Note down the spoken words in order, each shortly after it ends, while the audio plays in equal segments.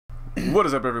What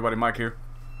is up, everybody? Mike here.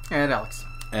 And Alex.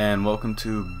 And welcome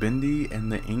to Bendy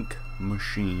and the Ink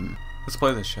Machine. Let's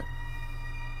play this shit.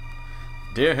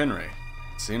 Dear Henry,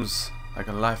 it seems like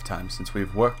a lifetime since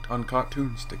we've worked on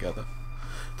cartoons together.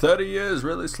 30 years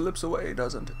really slips away,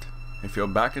 doesn't it? If you're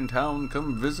back in town,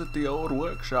 come visit the old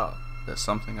workshop. There's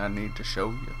something I need to show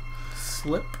you.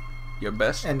 Slip Your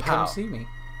best and pal, come see me.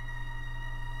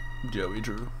 Joey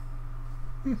Drew.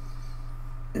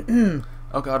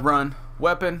 Oh god, run.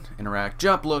 Weapon, interact,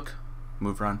 jump, look,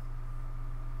 move, run.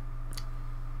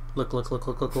 Look. Look. Whip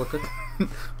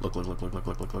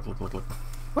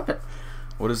it.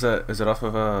 What is that? Is it off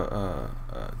of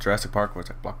Jurassic Park where it's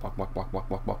like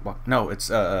block? No, it's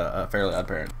Fairly Odd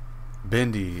Parent.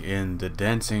 Bendy in The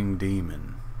Dancing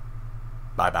Demon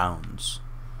by Bounds.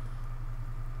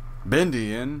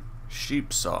 Bendy in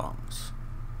Sheep Songs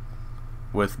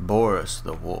with Boris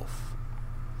the Wolf.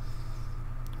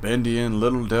 Bendy in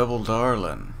Little Devil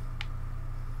Darlin',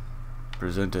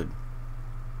 presented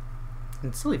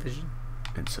In Silly Vision.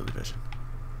 in Silly Vision.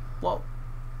 Whoa.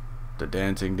 The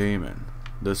Dancing Demon,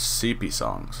 the Sepy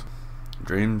Songs,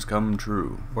 Dreams Come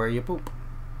True. Where you poop.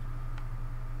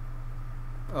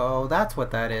 Oh, that's what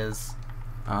that is.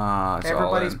 Ah, it's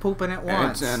Everybody's all in, pooping at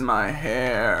once. It's in my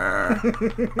hair.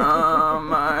 Oh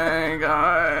my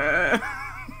god.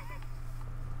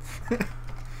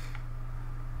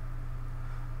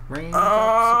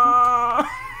 Raindrops.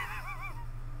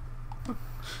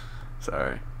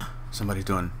 Sorry. Somebody's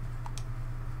doing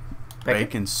Bacon?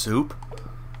 bacon soup.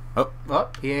 Oh, Oh,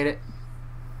 he ate it.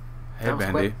 hey That was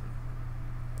Bendy. quick.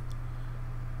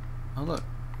 Oh look,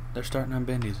 they're starting on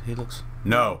Bendy's. He looks.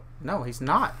 No. No, he's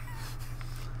not.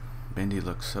 Bendy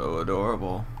looks so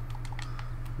adorable.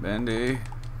 Bendy.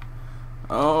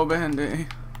 Oh, Bendy.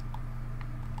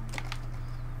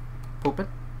 Pooping.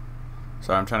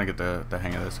 Sorry, I'm trying to get the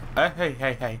hang of this.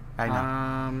 Hey. I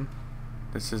know.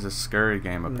 This is a scary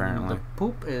game, apparently. The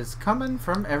poop is coming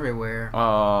from everywhere.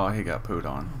 Oh, he got pooed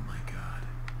on. Oh my god.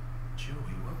 Joey,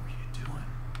 what were you doing?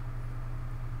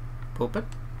 Pooping?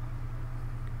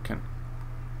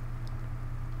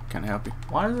 Can I help you?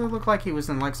 Why does it look like he was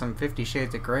in like some 50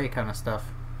 Shades of Grey kind of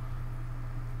stuff?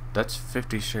 That's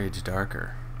 50 Shades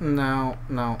Darker. No.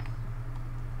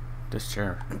 This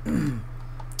chair.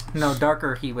 No,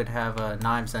 darker he would have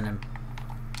knives in him.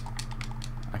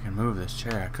 I can move this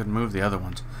chair. I couldn't move the other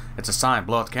ones. It's a sign.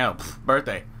 Blow out the candle. Pff,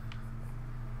 birthday.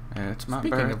 It's my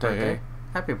Speaking birthday. of birthday,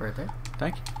 happy birthday.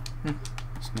 Thank you. Hmm.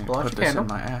 Just need Blow to out put your this candle. in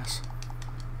my ass.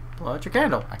 Blow out your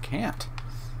candle. I can't.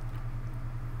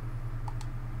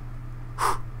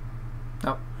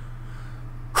 Nope.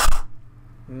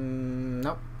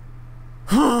 Nope.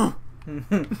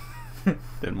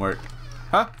 Didn't work.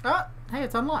 Huh? Ah, hey,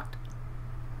 it's unlocked.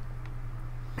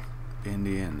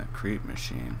 Bendy and the creep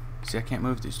machine. See, I can't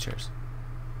move these chairs.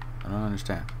 I don't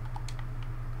understand.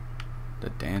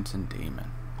 The dancing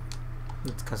demon.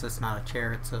 It's because it's not a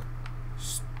chair, it's a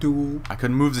stool. I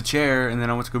couldn't move the chair, and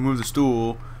then I went to go move the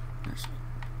stool. There's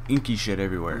inky shit We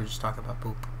everywhere. were just talking about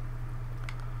poop.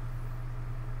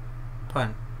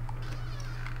 Pun.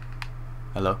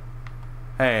 Hello?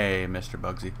 Hey, Mr.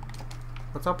 Bugsy.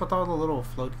 What's up with all the little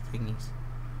floaty thingies?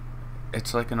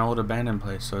 It's like an old abandoned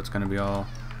place, so it's gonna be all...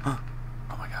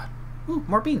 Oh my god. Ooh,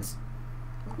 more beans.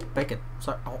 Bacon.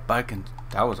 Sorry. Oh. Bacon.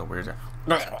 That was a weird...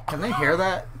 Can they hear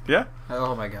that? Yeah?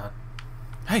 Oh my god.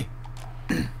 Hey!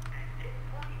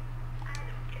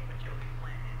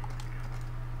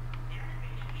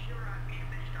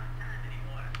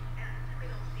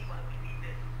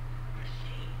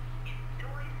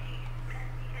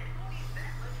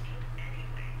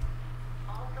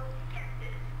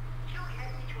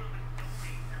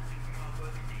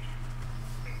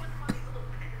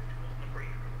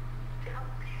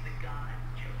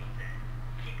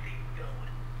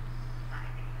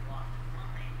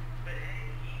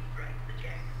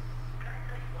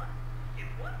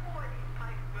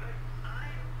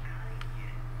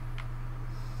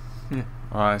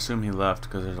 Well, I assume he left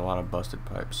because there's a lot of busted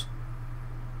pipes.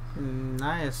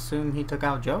 I assume he took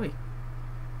out Joey.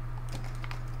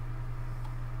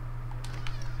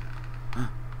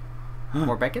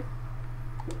 More bacon?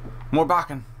 More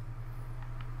bacon!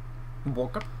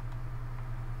 Bacon?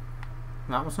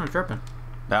 That wasn't dripping.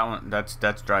 That one, that's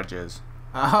dry jizz.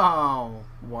 Oh,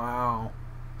 wow.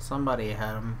 Somebody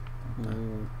had him.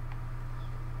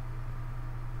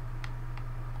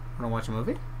 Wanna watch a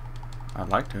movie? I'd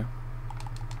like to.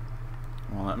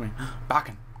 Well, let me...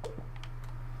 Bacon!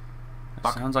 It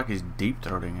sounds like he's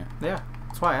deep-throating it. Yeah.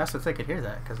 That's why I asked if they could hear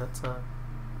that, because that's,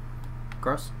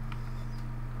 gross.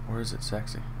 Or is it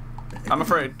sexy? I'm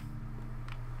afraid.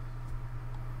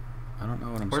 I don't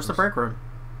know what I'm Where's the supposed break room?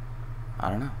 I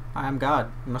don't know. I am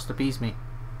God. You must appease me.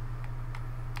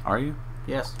 Are you?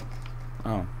 Yes.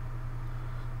 Oh.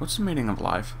 What's the meaning of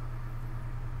life?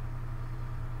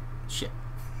 Shit.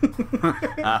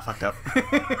 Fucked up.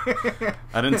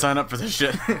 I didn't sign up for this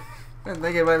shit. I didn't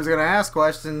think anybody was going to ask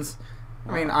questions.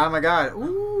 I mean, oh my God.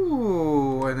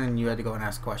 Ooh. And then you had to go and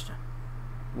ask a question.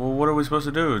 Well, what are we supposed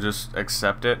to do? Just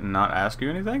accept it and not ask you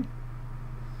anything?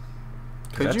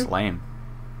 Could that's you? lame.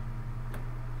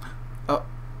 Oh.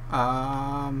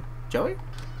 Joey?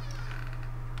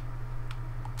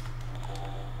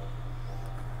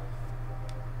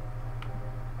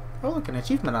 Oh, look, an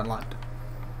achievement unlocked.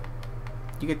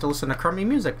 You get to listen to crummy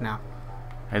music now.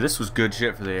 Hey, this was good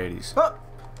shit for the 80s. Oh!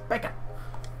 Bacon!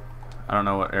 I don't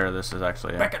know what era this is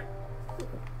actually in. Bacon!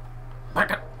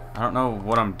 Bacon! I don't know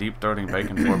what I'm deep-throating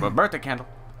bacon for, but birthday candle.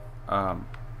 I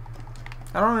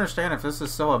don't understand if this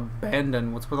is so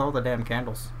abandoned. What's with all the damn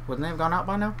candles? Wouldn't they have gone out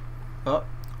by now? Oh,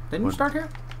 didn't you start here?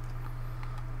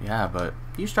 Yeah, but...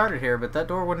 You started here, but that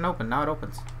door wouldn't open. Now it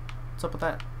opens. What's up with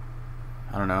that?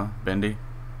 I don't know. Bendy?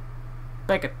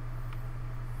 Bacon.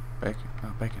 Bacon?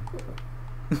 Oh, bacon.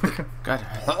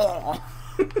 God.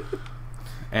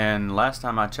 And last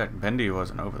time I checked, Bendy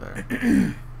wasn't over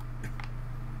there.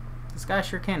 This guy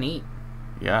sure can eat.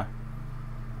 Yeah.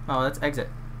 Oh, that's exit.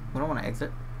 We don't want to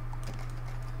exit.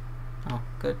 Oh,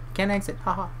 good. Can't exit.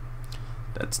 Haha.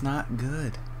 That's not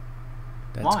good.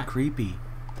 That's Why? creepy.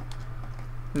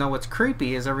 No, what's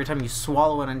creepy is every time you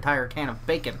swallow an entire can of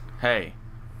bacon. Hey,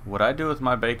 what I do with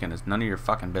my bacon is none of your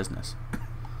fucking business.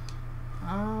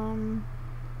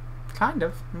 Kind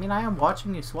of. I mean, I am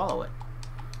watching you swallow it.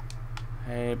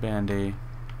 Hey, Bendy.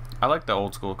 I like the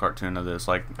old school cartoon of this.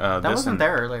 Like, That this wasn't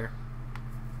there earlier.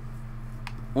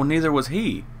 Well, neither was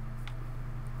he.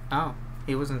 Oh,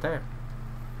 he wasn't there.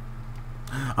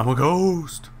 I'm a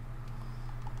ghost.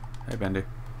 Hey, Bendy.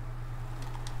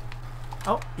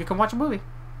 Oh, you can watch a movie.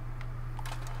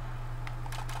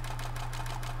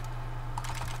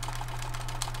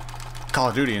 Call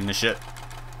of Duty in this shit.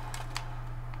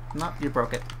 No, you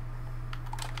broke it.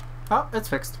 Oh, it's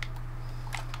fixed.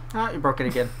 Oh, you broke it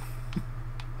again.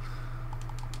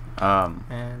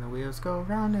 And the wheels go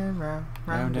round and round,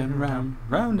 round and round,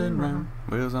 round and round.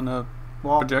 Wheels on the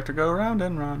Wall. projector go round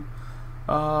and round.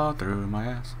 All through my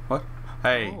ass. What?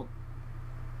 Hey. Oh,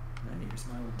 Hey, here's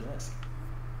my old desk.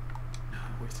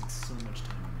 I'm wasting so much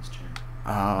time on this chair.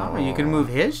 Oh. you can move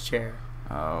his chair.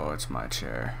 Oh, it's my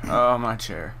chair. Oh, my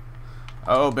chair.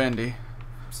 Oh, Bendy.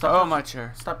 Stop Oh, touching- my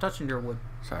chair. Stop touching your wood.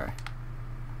 Sorry.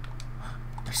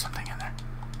 There's something in there.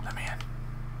 Let me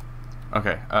in.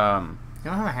 Okay, You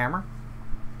don't have a hammer?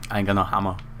 I ain't got no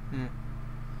hammer. Hmm.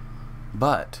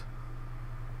 But,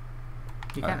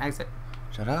 You can't exit.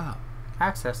 shut up.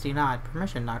 Access denied.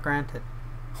 Permission not granted.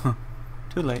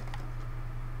 Too late.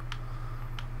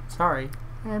 Sorry.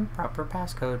 Improper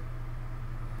passcode.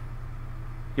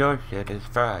 Your shit is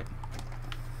fried.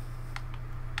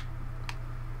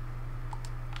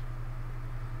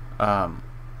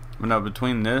 No,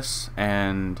 between this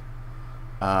and,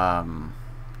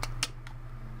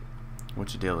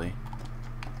 whatcha dilly?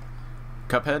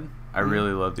 Cuphead? I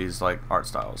really love these, like, art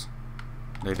styles.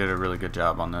 They did a really good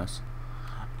job on this.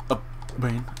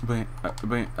 Bacon. Bacon.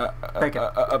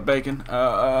 Bacon.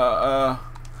 Oh,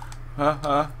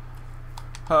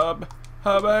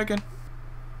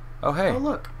 hey. Oh,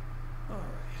 look. Alright,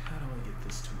 how do I get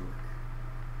this to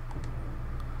work?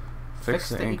 Fix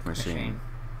the ink machine.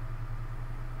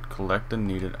 Collect the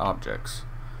needed objects.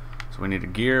 So we need a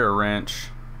gear, a wrench,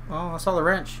 Oh, I saw the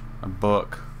wrench. a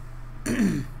book,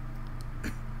 an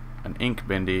ink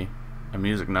bendy, a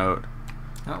music note.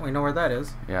 Oh, we know where that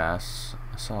is. Yeah, I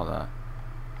saw that.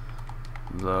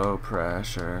 Low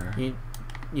pressure.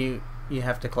 You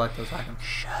have to collect those items.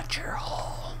 Shut your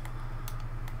hole.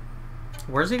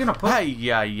 Where's he gonna put? Hey,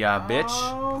 yeah, bitch.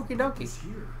 Okie dokie. It's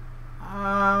here.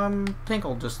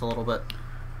 Tinkled just a little bit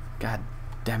God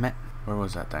damn it. Where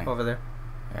was that thing? over there.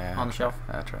 Yeah, on the that's shelf.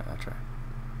 right, That's right.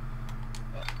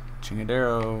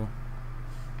 Chingadero.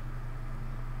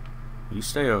 You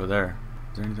stay over there.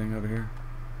 Is there anything over here?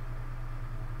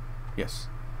 Yes.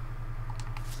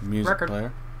 Music Record.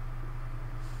 player.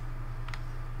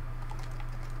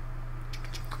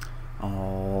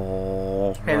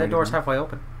 Oh. Hey, the right door's on. halfway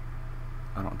open.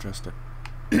 I don't trust it.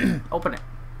 Open it.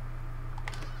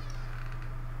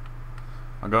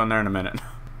 I'll go in there in a minute.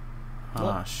 Oh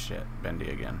Look. shit, Bendy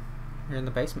again. You're in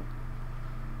the basement.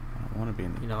 I don't want to be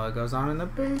in the. You know what goes on in the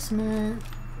basement.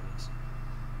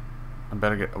 I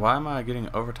better get. Why am I getting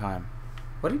overtime?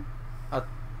 What? I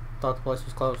thought the place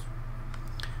was closed.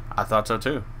 I thought so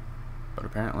too, but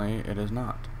apparently it is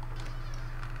not.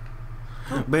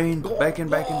 Bacon.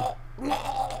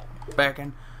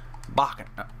 Bacon. Bacon.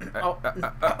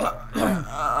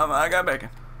 I got bacon.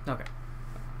 Okay.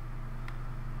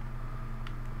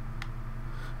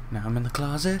 Now I'm in the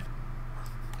closet.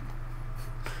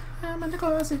 I'm in the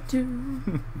closet too.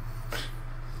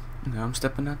 Now I'm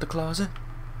stepping out the closet.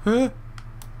 Huh?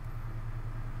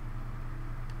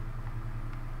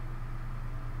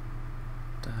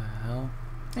 The hell?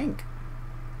 Ink.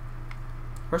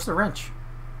 Where's the wrench?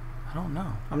 I don't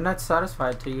know. I'm not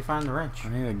satisfied till you find the wrench. I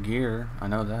need a gear. I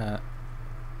know that.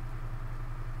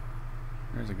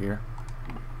 There's a gear.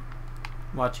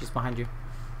 Watch, he's behind you.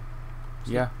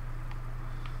 Yeah.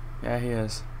 Yeah, he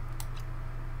is.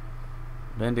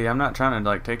 Bendy, I'm not trying to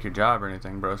like take your job or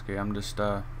anything, broski. I'm just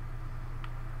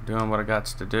doing what I got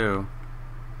to do.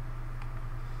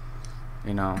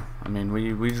 You know, I mean,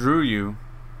 we drew you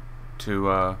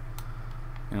to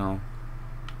you know,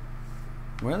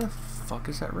 where the fuck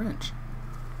is that wrench?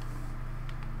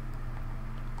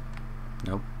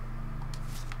 Nope.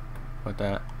 Put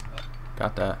that.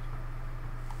 Got that.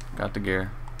 Got the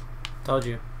gear. Told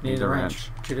you. Need the wrench.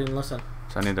 But you didn't listen.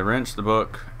 So I need the wrench, the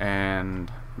book,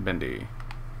 and Bendy.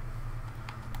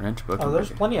 Wrench, book, Oh, and there's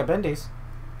Bendy. plenty of bendies.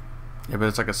 Yeah, but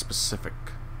it's like a specific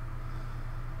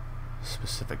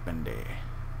Bendy,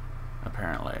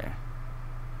 apparently.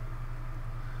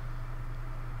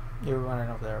 You're running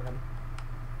over there, man.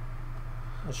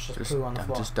 It's just poo on the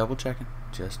floor. I'm just double checking.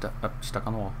 Just stuck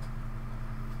on the wall.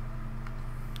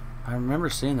 I remember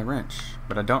seeing the wrench,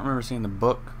 but I don't remember seeing the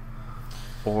book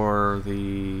or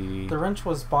the... The wrench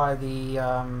was by the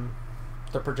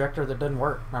projector that didn't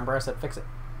work. Remember I said fix it.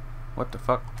 What the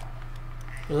fuck?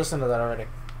 You listened to that already.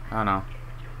 I don't know.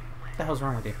 What the hell's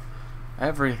wrong with you?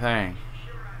 Everything.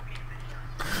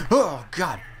 Oh,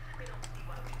 God.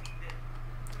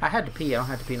 I had to pee. I don't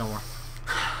have to pee no more.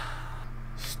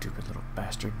 Stupid little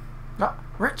bastard. Oh,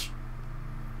 wrench.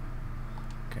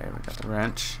 Okay, we got the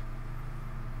wrench.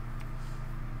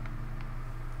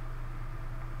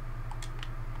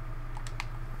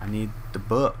 I need the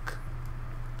book.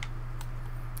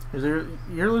 You're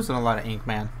losing a lot of ink,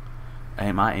 man.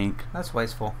 Ain't my ink. That's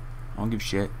wasteful. I don't give a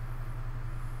shit.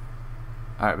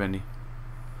 Alright, Bendy.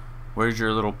 Where's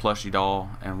your little plushie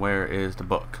doll, and where is the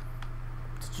book?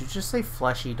 Did you just say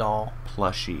fleshy doll?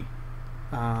 Plushie.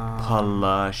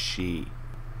 Plushie.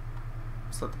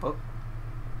 Is that the book?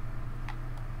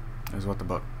 Is what the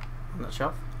book. On the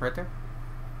shelf? Right there?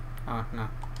 Oh, no.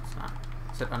 It's not.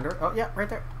 Is it under? Oh, yeah, right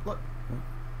there. Look.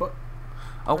 Book.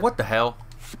 Oh, what the hell?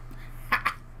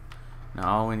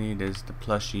 Now all we need is the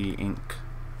plushie ink.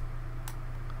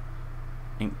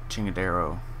 Ink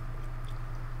chingadero.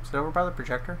 Is it over by the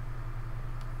projector?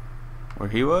 Where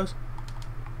he was?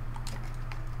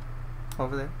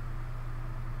 Over there.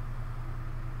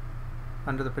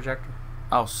 Under the projector.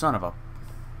 Oh, son of a...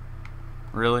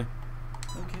 Really?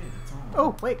 Okay, that's all.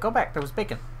 Oh, wait, go back. There was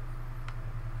bacon.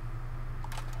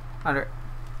 Under it.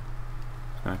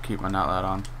 Gonna keep my not light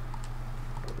on.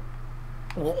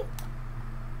 Oh.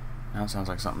 Now it sounds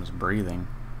like something's breathing.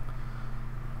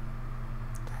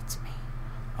 That's me.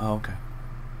 Oh, okay.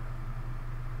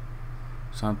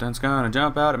 Something's gonna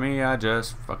jump out at me, I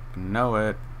just fucking know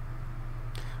it.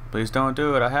 Please don't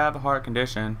do it, I have a heart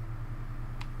condition.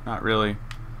 Not really.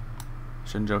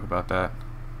 Shouldn't joke about that.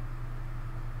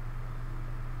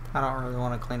 I don't really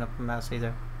want to clean up the mess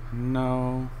either.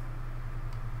 No.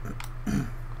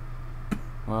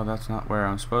 Well, that's not where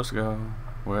I'm supposed to go.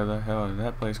 Where the hell did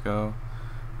that place go?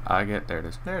 There it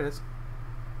is. There it is.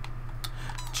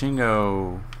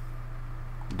 Chingo.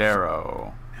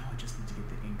 Darrow. Now I just need to get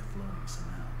the ink flowing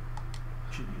somehow.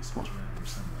 Should be a switch around here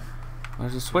somewhere.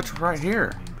 There's a switch right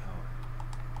here. Main power.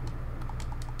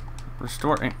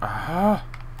 Restore ink.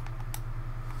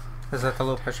 Is that the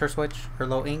low pressure switch? Or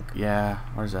low ink? Yeah,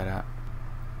 where's that at?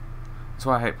 That's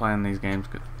why I hate playing these games.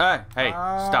 Hey,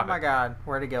 stop it. Oh my god,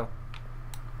 where'd it go?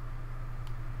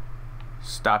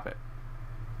 Stop it.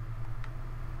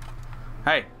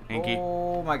 Hey, Inky.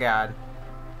 Oh my god.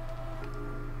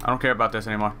 I don't care about this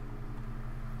anymore.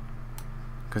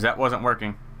 Because that wasn't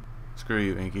working. Screw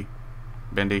you, Inky.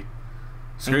 Bendy.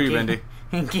 Screw you, Bendy.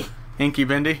 Inky. Inky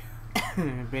Bendy.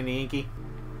 Bendy Inky.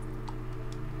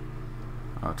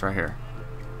 Oh, it's right here.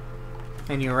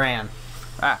 And you ran.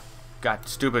 Ah, God,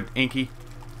 stupid Inky.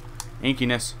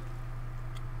 Inkiness.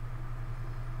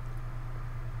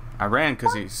 I ran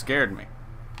because he scared me.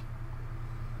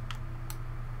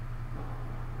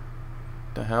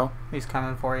 The hell? He's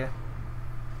coming for you.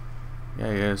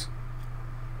 Yeah, he is.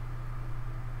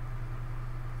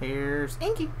 Here's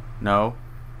Inky. No.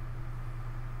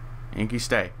 Inky,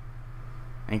 stay.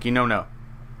 Inky, no.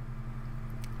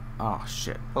 Oh,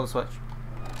 shit. Pull the switch.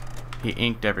 He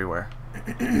inked everywhere.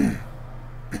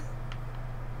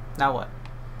 Now what?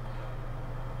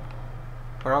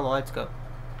 Where'd all the lights go?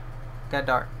 Got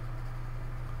dark.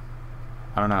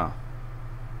 I don't know.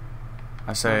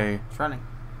 I say... It's running.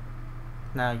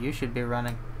 Now you should be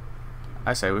running.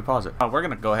 I say we pause it. We're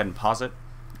going to go ahead and pause it.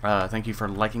 Thank you for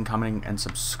liking, commenting, and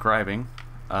subscribing.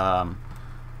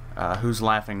 Who's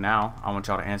laughing now? I want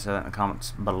y'all to answer that in the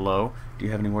comments below. Do you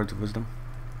have any words of wisdom?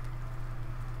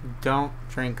 Don't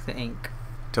drink the ink.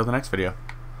 Till the next video.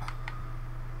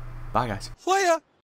 Bye, guys. Hiya!